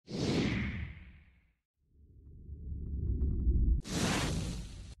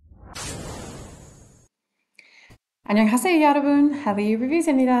안녕하세요, 여러분. Hallyu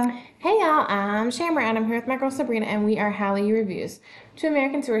Reviews입니다. Hey y'all, I'm Shammer and I'm here with my girl Sabrina and we are Hallyu Reviews. Two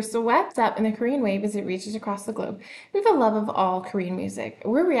American tourists swept up in the Korean wave as it reaches across the globe. We have a love of all Korean music.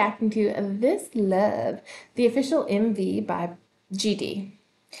 We're reacting to This Love, the official MV by GD.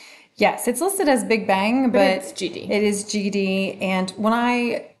 Yes, it's listed as Big Bang, But but it's GD. it is GD. And when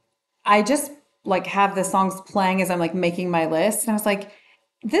I just like have the songs playing as I'm like making my list, and I was like,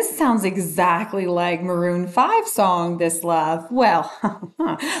 this sounds exactly like Maroon 5 song, This Love. Well,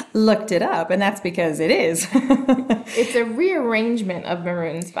 looked it up, and that's because it is. It's a rearrangement of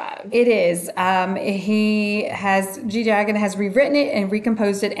Maroon's 5. It is. G Dragon has rewritten it and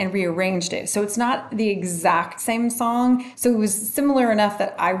recomposed it and rearranged it. So it's not the exact same song. So it was similar enough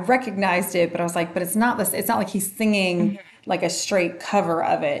that I recognized it, but I was like, but it's not this. It's not like he's singing like a straight cover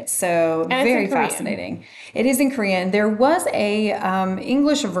of it. So And it's in very Korean. fascinating. It is in Korean. There was a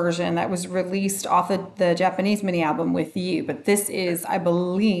English version that was released off of the Japanese mini album with You, but this is, I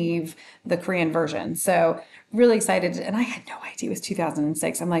believe, the Korean version. So really excited. And I had no idea it was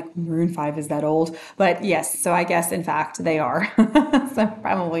 2006. I'm like, Maroon 5 is that old? But yes, so I guess in fact they are. So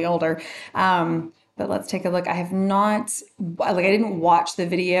probably older. But let's take a look. I have not, like, I didn't watch the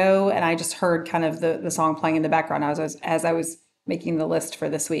video and I just heard kind of the song playing in the background as I was making the list for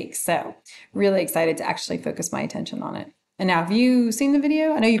this week. So really excited to actually focus my attention on it. And now, have you seen the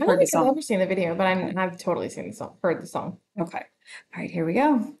video? I know you've I don't heard the think I've song. ever seen the video, but Okay. I've totally seen the song, heard the song. Okay. All right, here we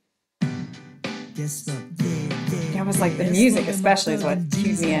go. That was like the music, especially, is what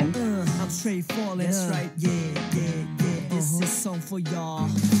cued me in. I'm straight falling. That's right. This is song for y'all.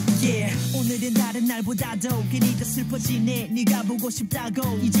 오늘은 다른 날보다도 괜히 더 슬퍼지네. 네가 보고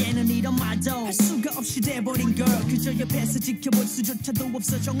싶다고 이제는 이런 말도 할 수가 없이 돼버린 girl. 그저 옆에서 지켜볼 수조차도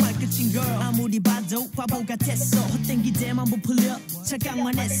없어. 정말 끝인 girl. 아무리 봐도 바보 같았어. 헛된 기대만 부풀려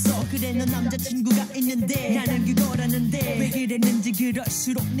착각만 했어. 그래 넌 남자친구가 있는데 나는 그거라는데 왜 그랬는지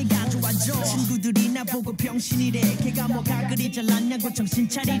그럴수록 네가 좋아져. 친구들이 나보고 병신이래. 걔가 뭐가 그리 잘났냐고 정신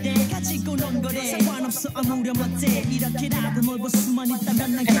차리래. 가지고 논 거래. 상관없어 아무렴 어때. 이렇게라도 널 볼 수만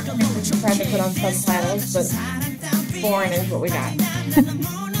있다면 난 그걸 너무 Tried to put on subtitles, but foreign is what we got.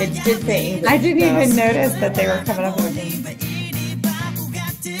 It did say English. I didn't so. even notice that they were coming up with it.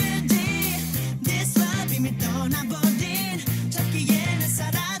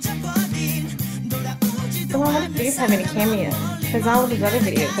 Well, I wonder if these have any cameos. Because all of his other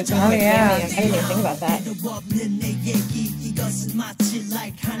videos have Oh, been yeah. cameos. I didn't even think about that.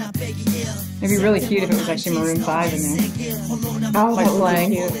 It'd be really cute if it was actually Maroon 5 in there. Oh, Like that would playing.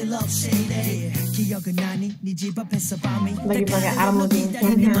 be cute. Like you bring an Adam Levine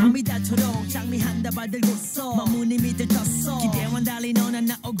song here.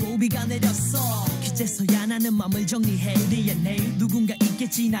 그제서야 나는 맘을 정리해 미안해 누군가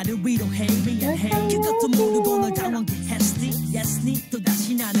있겠지 나를 위로해 미안해 그것도 모르고 널 당황케 했니 Yes니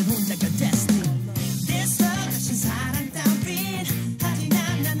또다시 나는 혼자가 됐니 This love 다시 사랑 따윈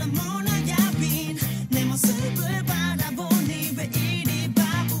하지만 난 너무나 야윈 내 모습을 바라보니 왜 이리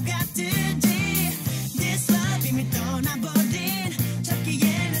바보 같은지 This love 이미 떠나버린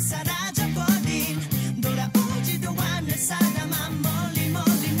찾기에는 사라져버린 돌아오지도 않을 사람만 멀리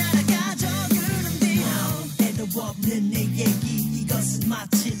멀리 날아가죠 없는 내 얘기 이것은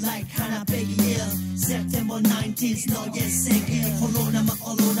마치 like 하나 빼기 1 September 19th 너의 생일 홀로 남아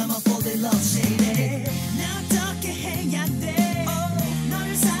fall in love shady 나 어떻게 해야 돼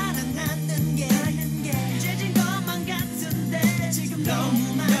너를 사랑하는 게 죄진 것만 같은데 지금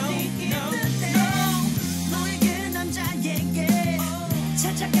너무 많이 힘든데 너의 그 남자에게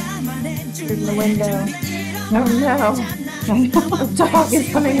찾아가 말해줄래 Through the window. No, No. The dog is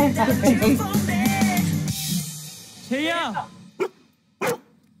coming after him. 제이야!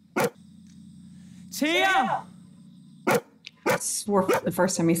 제이야! I swore the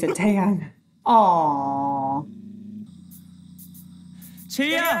first time he said Taeyang. Aww.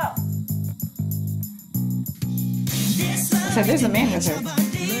 제이야! So there's a man with her.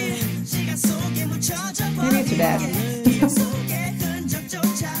 Maybe it's her dad.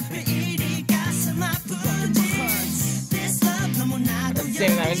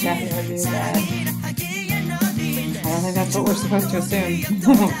 Assume that would definitely be bad. I don't think that's what we're supposed to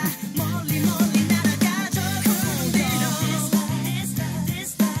assume.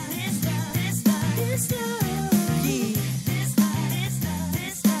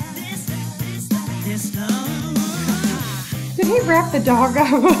 Did he wrap the dog up?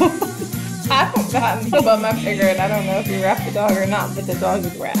 I don't know. Above my figure, and I don't know if you wrap the dog or not, but the dog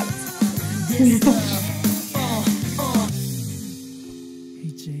is wrapped. Hey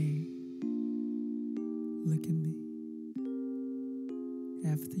Jay, look at me.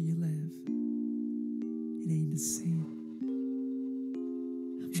 After you left, It ain't the same.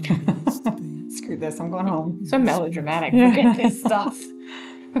 From what it used to be. Screw this, I'm going home. So melodramatic. Forget this stuff.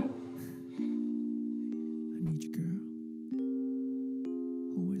 I need you, girl.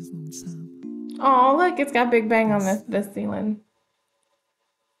 Always long time. Oh, look, it's got Big Bang on this ceiling.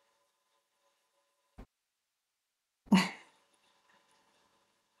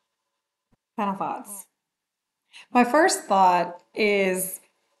 Final thoughts. My first thought is,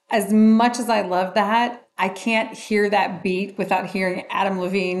 as much as I love that, I can't hear that beat without hearing Adam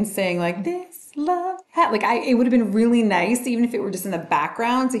Levine saying like this love. Like it would have been really nice, even if it were just in the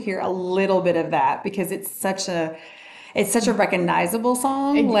background, to hear a little bit of that because it's such a recognizable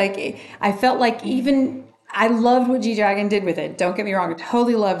song. Like I felt like even I loved what G-Dragon did with it. Don't get me wrong. I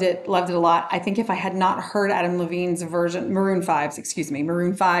totally loved it a lot. I think if I had not heard Adam Levine's version, Maroon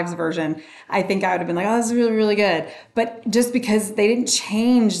 5's version, I think I would have been like, oh, this is really, really good. But just because they didn't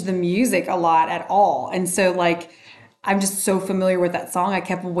change the music a lot at all. And so like, I'm just so familiar with that song. I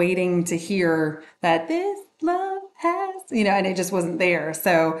kept waiting to hear that this love has, and it just wasn't there.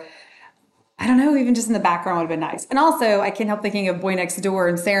 So I don't know, even just in the background would have been nice. And also, I can't help thinking of Boy Next Door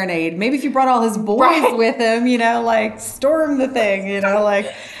and Serenade. Maybe if you brought all his boys with him, like storm the thing,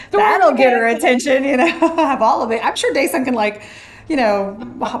 like that'll get her attention, have all of it. I'm sure Daesung can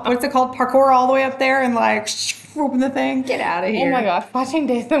what's it called? Parkour all the way up there and open the thing. Get out of here. Oh my gosh, watching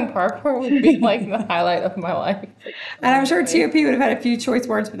Daesung parkour would be like the highlight of my life. And I'm sure TOP would have had a few choice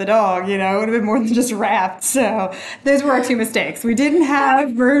words for the dog, it would have been more than just rapped. So those were our two mistakes. We didn't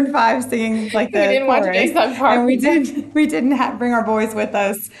have Maroon 5 singing like the We didn't watch Daesung parkour. And we didn't bring our boys with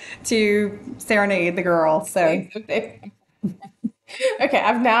us to serenade the girl. So okay,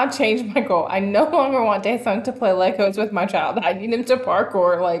 I've now changed my goal. I no longer want Daesung to play Legos with my child. I need him to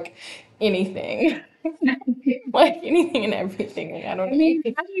parkour like anything. Like anything and everything. Like, I don't know. I mean,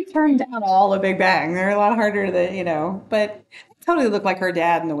 how do you turn down all of Big Bang? They're a lot harder to, but it totally looked like her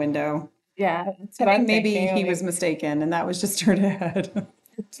dad in the window. Yeah. I think maybe he was mistaken and that was just her dad.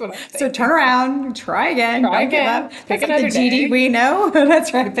 That's what I'm saying. So turn around, try again. Try Don't give again. up. Pick That's like another the GD day. we know.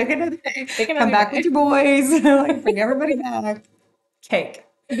 That's right. Pick another day. Come back with your boys. Bring everybody back. Cake.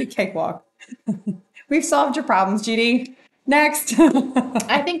 Big cakewalk. We've solved your problems, GD. Next.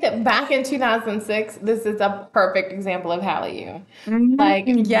 I think that back in 2006, this is a perfect example of Hallyu. Like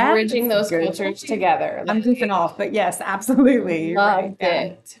bridging those cultures together. I'm goofing off, but yes, absolutely. You're right. Loved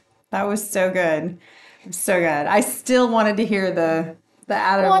it. That was so good. So good. I still wanted to hear the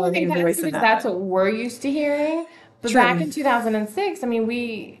Adam Well, I Levine think voice that's in because that. that's what we're used to hearing. But True. back in 2006, I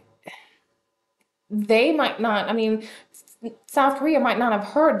mean, they might not, South Korea might not have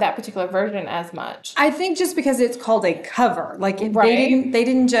heard that particular version as much. I think just because it's called a cover, like Right. they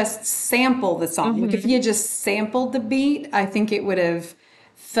didn't just sample the song. Like if he had just sampled the beat, I think it would have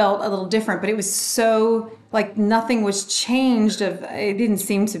felt a little different. But it was so like nothing was changed. It didn't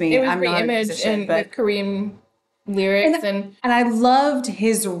seem to me. It was I'm not a reimaged musician, in but with Korean lyrics and I loved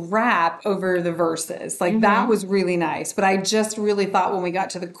his rap over the verses. Like that was really nice. But I just really thought when we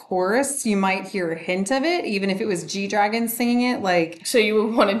got to the chorus, you might hear a hint of it, even if it was G-Dragon singing it. Like, so you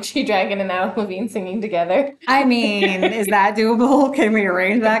wanted G-Dragon and Adam Levine singing together. I mean, is that doable? Can we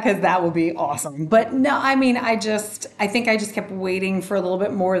arrange that? Because that would be awesome. But no, I mean, I think I just kept waiting for a little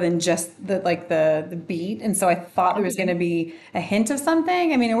bit more than just the beat. And so I thought there was going to be a hint of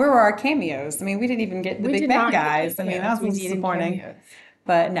something. I mean, where were our cameos? I mean, we didn't even get the We Big did Bang not get guys. I mean, that We was needed disappointing. cameos.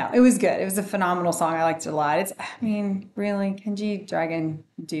 But no, it was good. It was a phenomenal song. I liked it a lot. Really, can G-Dragon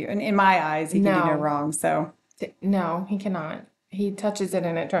do? And in my eyes, he can do no No. wrong. So No, he cannot. He touches it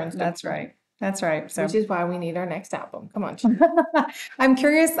and it turns to that's right. That's right. So which is why we need our next album. Come on. I'm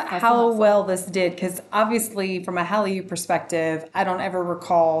curious how well this did, because obviously from a Hallyu perspective, I don't ever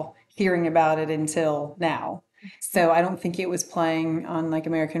recall hearing about it until now. So I don't think it was playing on like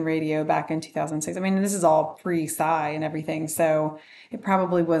American radio back in 2006. I mean, this is all pre-Psy and everything, so it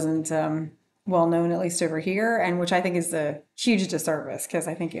probably wasn't well known, at least over here, and which I think is a huge disservice because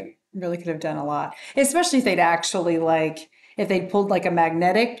I think it really could have done a lot, especially if they'd actually if they'd pulled like a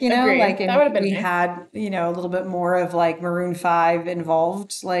magnetic, Agreed. like That would have and been we nice. had, a little bit more of like Maroon 5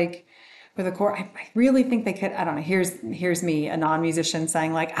 involved, like with a core. I really think they could. I don't know. Here's me, a non-musician,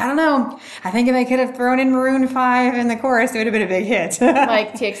 saying like, I don't know. I think if they could have thrown in Maroon 5 in the chorus, it would have been a big hit.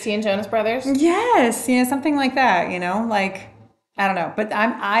 Like TXT and Jonas Brothers. Yes, something like that. Like I don't know, but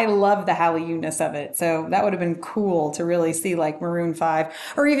I love the Hallyu-ness of it. So that would have been cool to really see like Maroon 5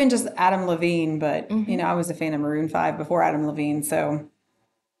 or even just Adam Levine. But I was a fan of Maroon 5 before Adam Levine, so.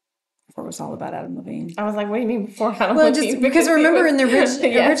 Before it was all about Adam Levine. I was like, what do you mean before Adam Well, Levine? just because remember in the Yes.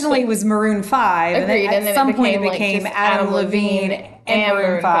 originally it was Maroon 5, Agreed, and then and then at it some point it became, like, became just Adam Adam Levine Levine and And Maroon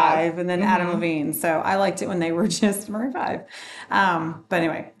Maroon 5, 5. and then Adam Levine. So I liked it when they were just Maroon 5. But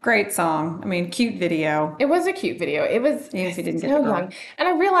anyway, great song. I mean, cute video, It was a cute video. It was even if you didn't get so the girl. young. And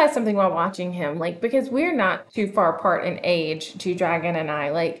I realized something while watching him, like, because we're not too far apart in age, G-Dragon and I,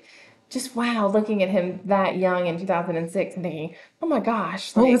 like, just wow, looking at him that young in 2006 and thinking, oh my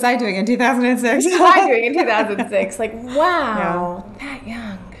gosh, What like, was I doing in 2006? what was I doing in 2006? Like, Yeah. wow, that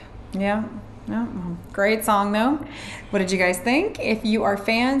young. Yeah. No, great song though. What did you guys think? If you are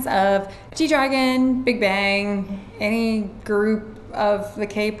fans of G-Dragon, Big Bang, any group of the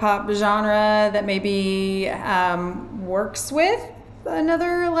K-pop genre that maybe works with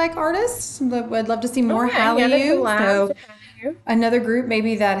another like artist, I'd love to see more Yeah, the Hallyu. collabs So with Hallyu. another group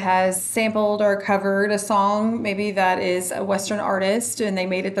maybe that has sampled or covered a song, maybe that is a Western artist and they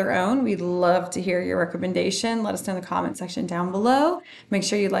made it their own. We'd love to hear your recommendation. Let us know in the comment section down below. Make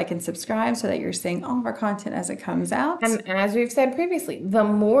sure you like and subscribe so that you're seeing all of our content as it comes out. And as we've said previously, the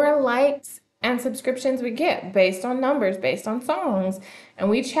more likes and subscriptions we get based on numbers, based on songs, and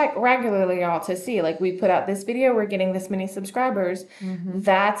we check regularly, y'all, to see, like, we put out this video, we're getting this many subscribers.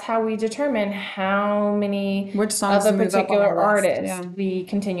 That's how we determine how many Which songs of a move up on particular our list, artist yeah. we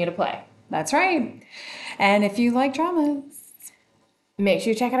continue to play. That's right. And if you like dramas, Make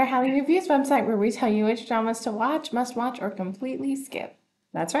sure you check out our Hallyu Reviews website where we tell you which dramas to watch, must watch, or completely skip.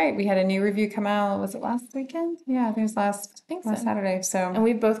 that's right. We had a new review come out. Was it last weekend? Yeah, I think it was last so. Saturday. So And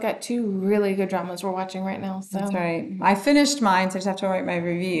we've both got 2 really good dramas we're watching right now. So that's right. I finished mine, so I just have to write my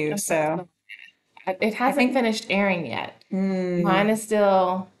review. So it hasn't finished airing yet. Mine is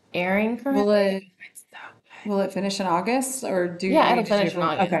still airing currently. will it finish in August or do Yeah, we it'll need to finish do- in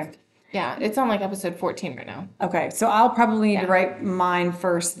August. Okay. Yeah, it's on like episode 14 right now. Okay, so I'll probably need to Yeah. write mine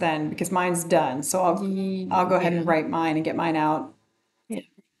first then because mine's done. So I'll go ahead and write mine and get mine out. Yeah.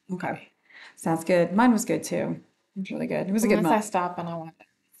 Okay, sounds good. Mine was good too. It was really good. It was a good Unless I month. stop and I want it.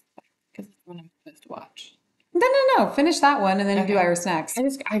 Because it's one I'm supposed to watch. No. Finish that one and then do Okay. Iris next.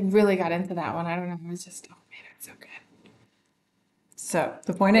 I really got into that one. I don't know. It was just, oh man, it's so good. So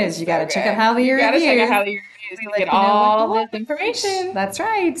the point is, you got to So check good. out Hallyu You gotta check out Reviews. Hallyu Reviews to let get you know what all to this information. That's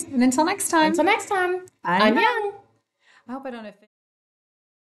right. And until next time. Until next time, Annyeong. annyeong. I hope I don't offend.